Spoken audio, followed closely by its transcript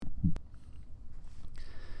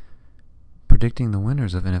Predicting the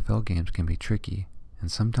winners of NFL games can be tricky,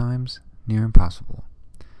 and sometimes near impossible.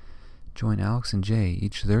 Join Alex and Jay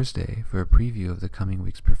each Thursday for a preview of the coming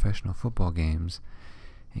week's professional football games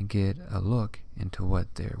and get a look into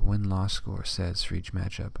what their win-loss score says for each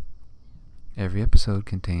matchup. Every episode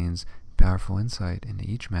contains powerful insight into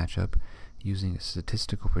each matchup using a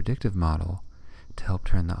statistical predictive model to help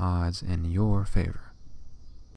turn the odds in your favor.